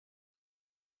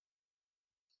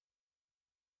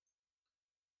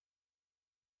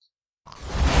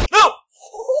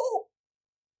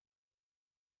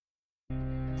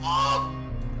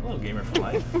gamer for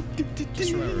life.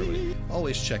 Just remember, everybody,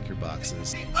 always check your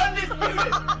boxes.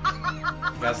 Undisputed!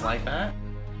 You guys like that?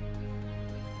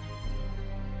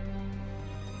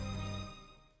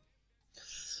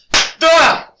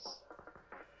 Duh!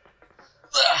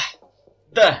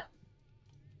 Duh!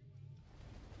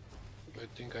 I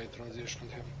think I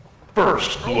transitioned him.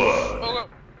 First blood. Oh,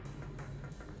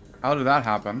 How did that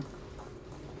happen?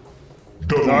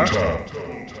 Double tap.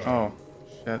 Oh,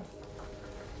 shit.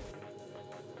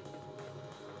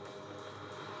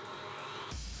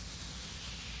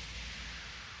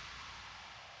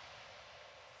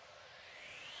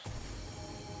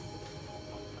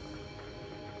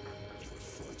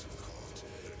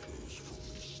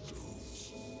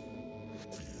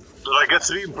 Did I get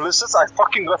 3 implicits? I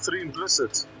fucking got 3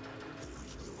 implicits.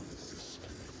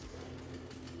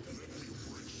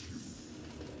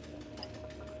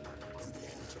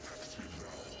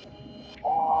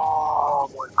 Oh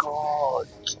my god.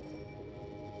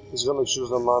 He's gonna choose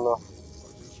the mana.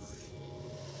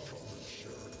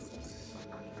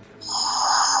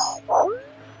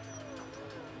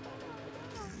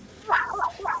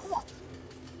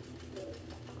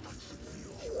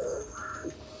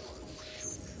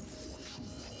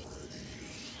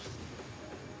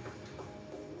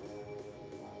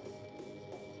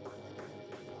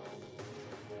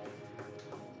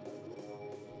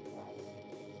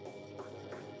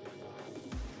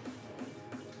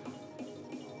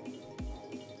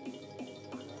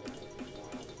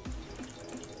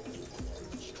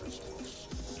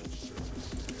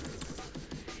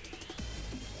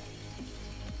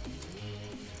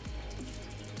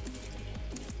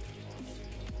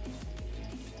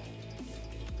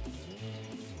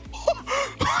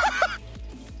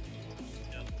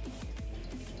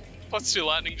 what's 2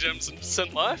 lightning gems and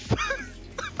percent life?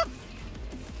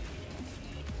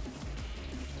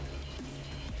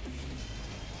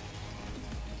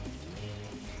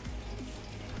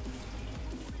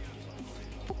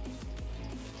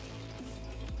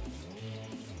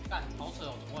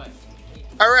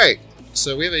 Alright,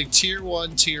 so we have a tier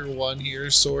 1 here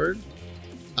sword.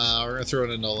 We're gonna throw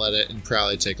in a null edit and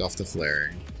probably take off the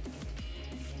flaring.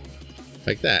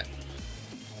 Like that.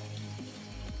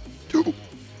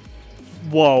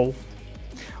 Wow.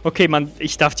 Okay, Mann,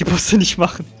 ich darf die Bosse nicht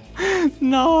machen.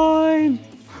 Nein!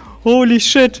 Holy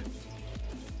shit!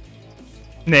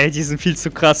 Nee, die sind viel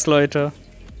zu krass, Leute.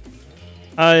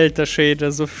 Alter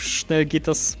Schäde, so schnell geht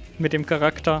das mit dem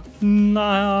Charakter.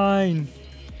 Nein!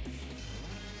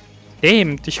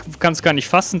 Damn, ich kann es gar nicht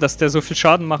fassen, dass der so viel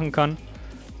Schaden machen kann.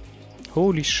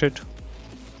 Holy shit.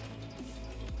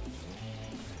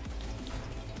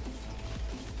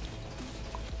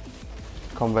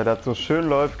 Komm, weil das so schön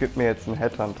läuft, gib mir jetzt einen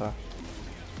Headhunter.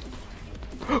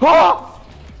 Oh!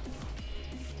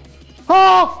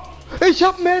 Oh! Ich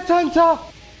hab einen Headhunter!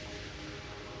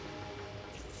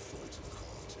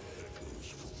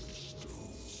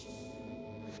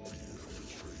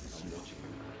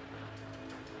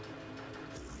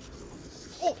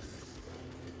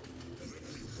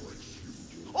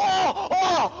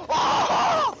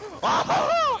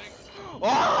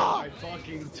 I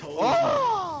fucking told you.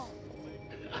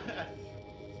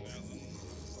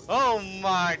 Oh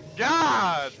my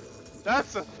god!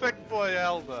 That's a thick boy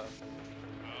elder.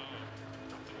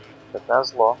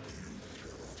 Bethesda.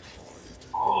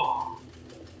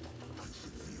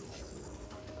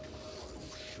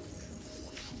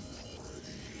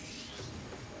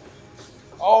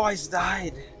 Oh, I just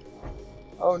died.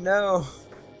 Oh no.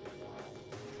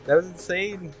 That was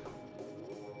insane.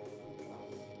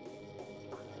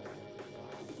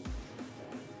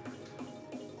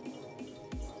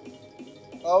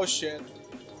 Oh shit.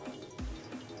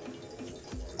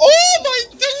 Oh my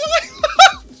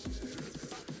god!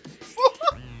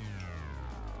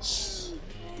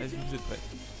 Vas-y, vous êtes prêts.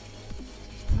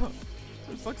 Putain,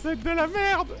 je sens que ça va être de la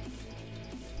merde.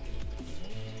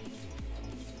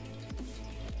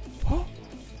 Oh!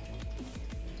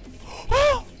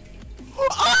 Oh!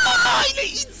 Ah! Il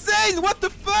est insane! What the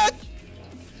fuck?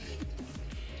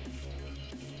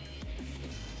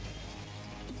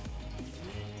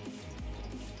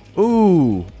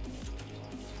 Ooh!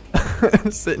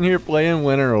 Sitting here playing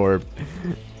Winter Orb.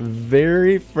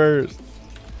 Very first.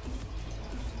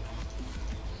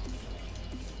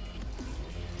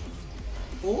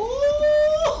 Por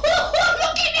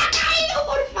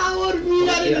favor,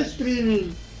 mira el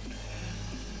streaming.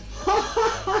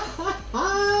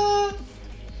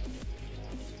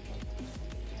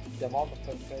 The amount of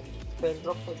frame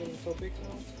drops are getting so big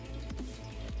now.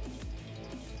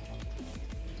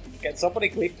 Can somebody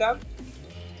clip that?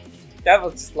 That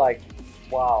was like,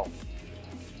 wow.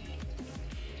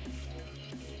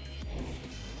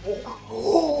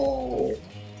 Oh!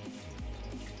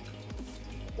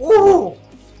 Oh!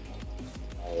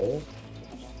 Oh.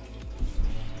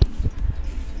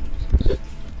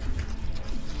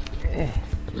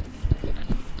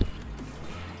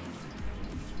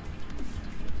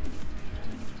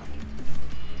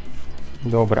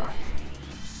 Dobra.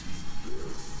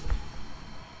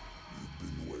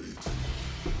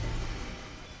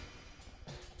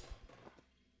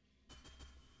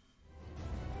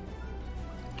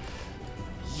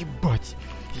 Ебать.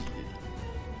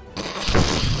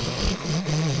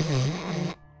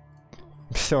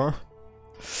 Все.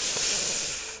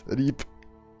 Рип.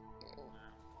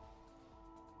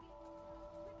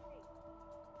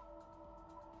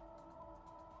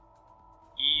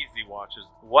 Easy watches.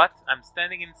 What? I'm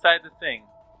standing inside the thing.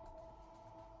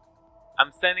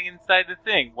 I'm standing inside the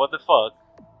thing. What the fuck?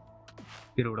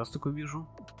 Первый раз такое вижу.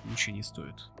 Ничего не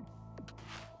стоит.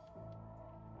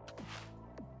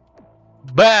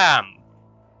 Бам!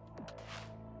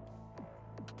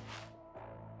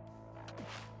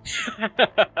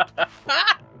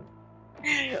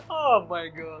 Oh my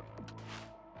god.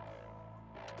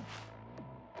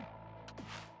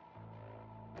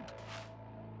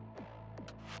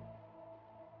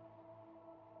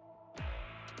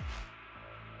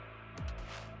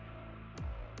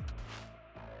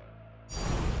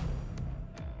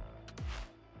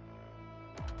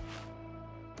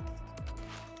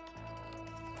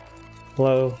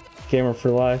 Hello, gamer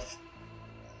for life.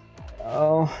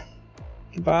 Oh,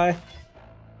 goodbye.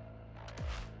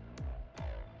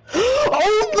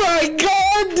 Oh my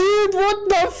god, dude! What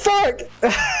the fuck?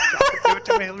 Give it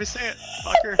to me, let me see it,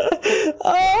 fucker.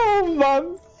 Oh my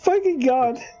fucking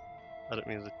god. I don't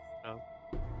mean to.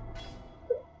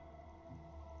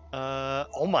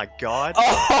 Oh my god.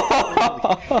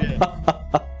 Holy shit.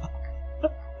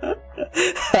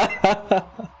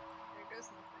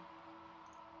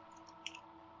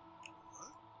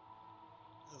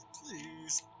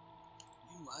 Please.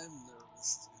 I'm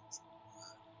nervous.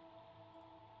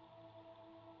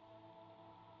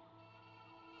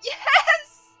 Yes!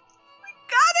 We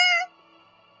got it!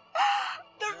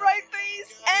 The right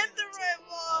base and the right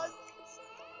boss!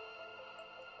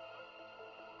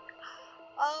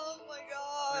 Oh my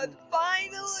god,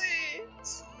 finally!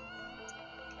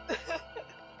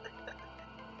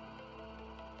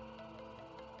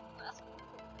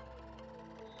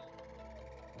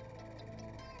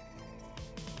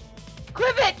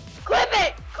 Clip it! Clip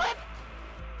it! Clip!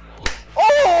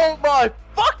 Oh my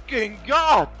fucking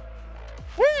god!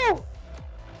 Woo!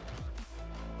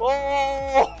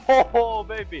 Oh,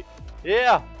 baby!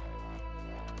 Yeah!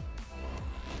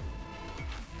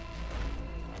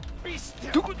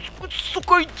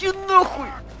 Сука, иди нахуй!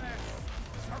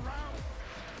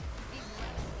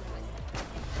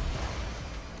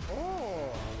 О!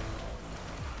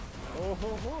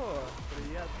 Ого-го!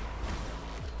 Приятно.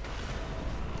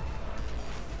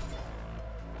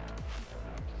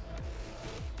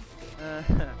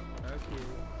 Okay.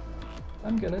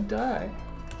 I'm gonna die.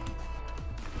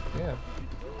 Yeah.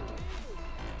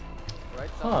 Right,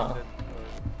 Huh.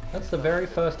 That's the very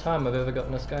first time I've ever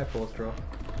gotten a Skyforce drop.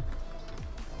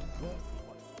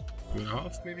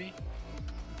 2.5 maybe?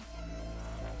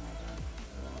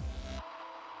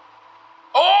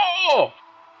 Oh!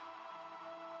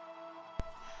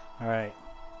 Alright.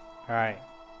 Alright.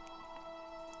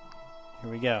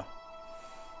 Here we go.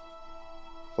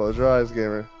 Close your eyes,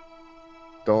 gamer.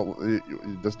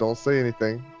 You just don't say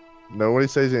anything. Nobody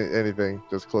says anything.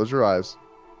 Just close your eyes.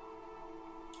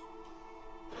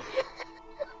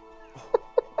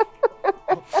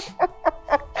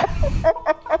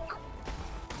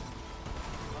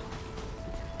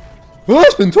 Oh,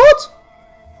 ich bin tot!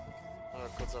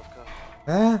 Kurz auf K.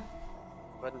 Hä?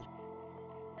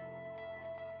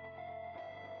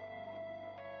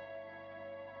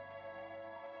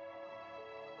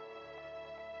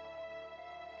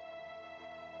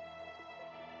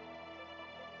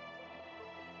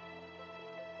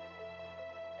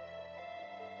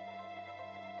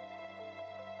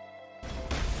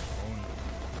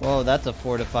 Whoa, that's a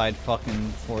fortified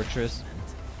fucking fortress.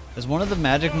 Is one of the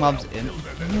magic mobs in?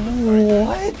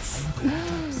 What?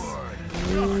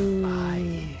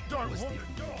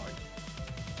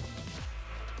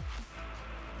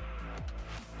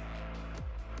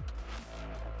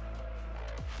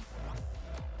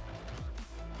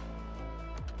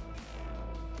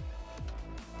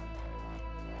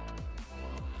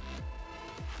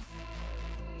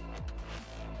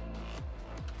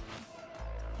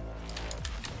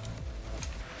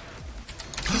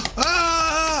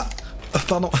 Ah!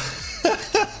 Pardon.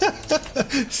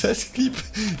 Ça se clip.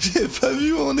 J'ai pas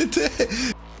vu où on était.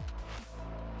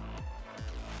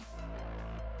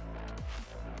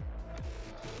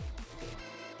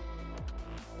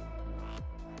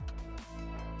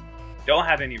 don't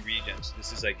have any regen, so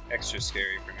this is like extra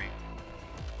scary for me.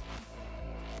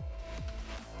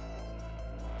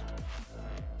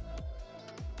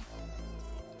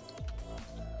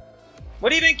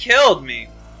 What even killed me?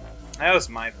 That was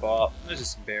my fault. It was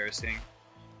just embarrassing.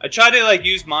 I tried to like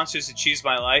use monsters to choose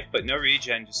my life, but no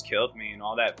regen just killed me and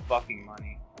all that fucking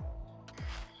money.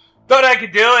 Thought I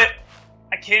could do it.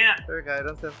 I can't. There, guy,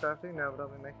 don't have crafting now, but I'll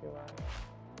be making one.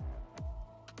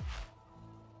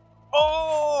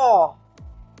 Oh!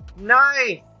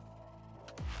 Nice!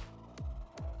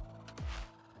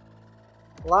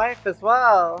 Life as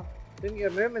well. Didn't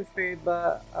get movement speed,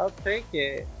 but I'll take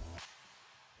it.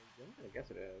 I guess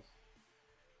it is.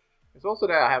 It's also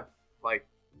that I have, like,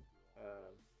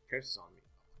 curses on me.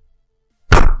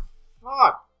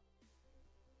 Fuck!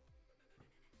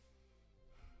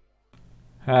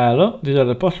 Hello, these are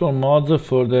the possible mods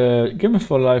for the Game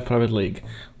for Life Private League.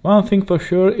 One thing for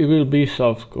sure, it will be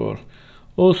softcore.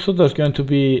 Also, there's going to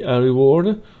be a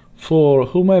reward for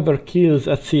whomever kills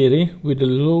a Ciri with the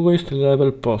lowest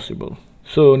level possible.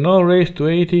 So no race to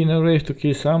 80, no race to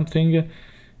kill something.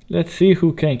 Let's see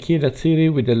who can kill a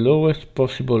Ciri with the lowest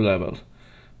possible level.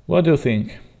 What do you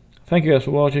think? Thank you guys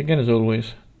for watching, and as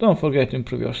always, don't forget to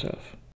improve yourself.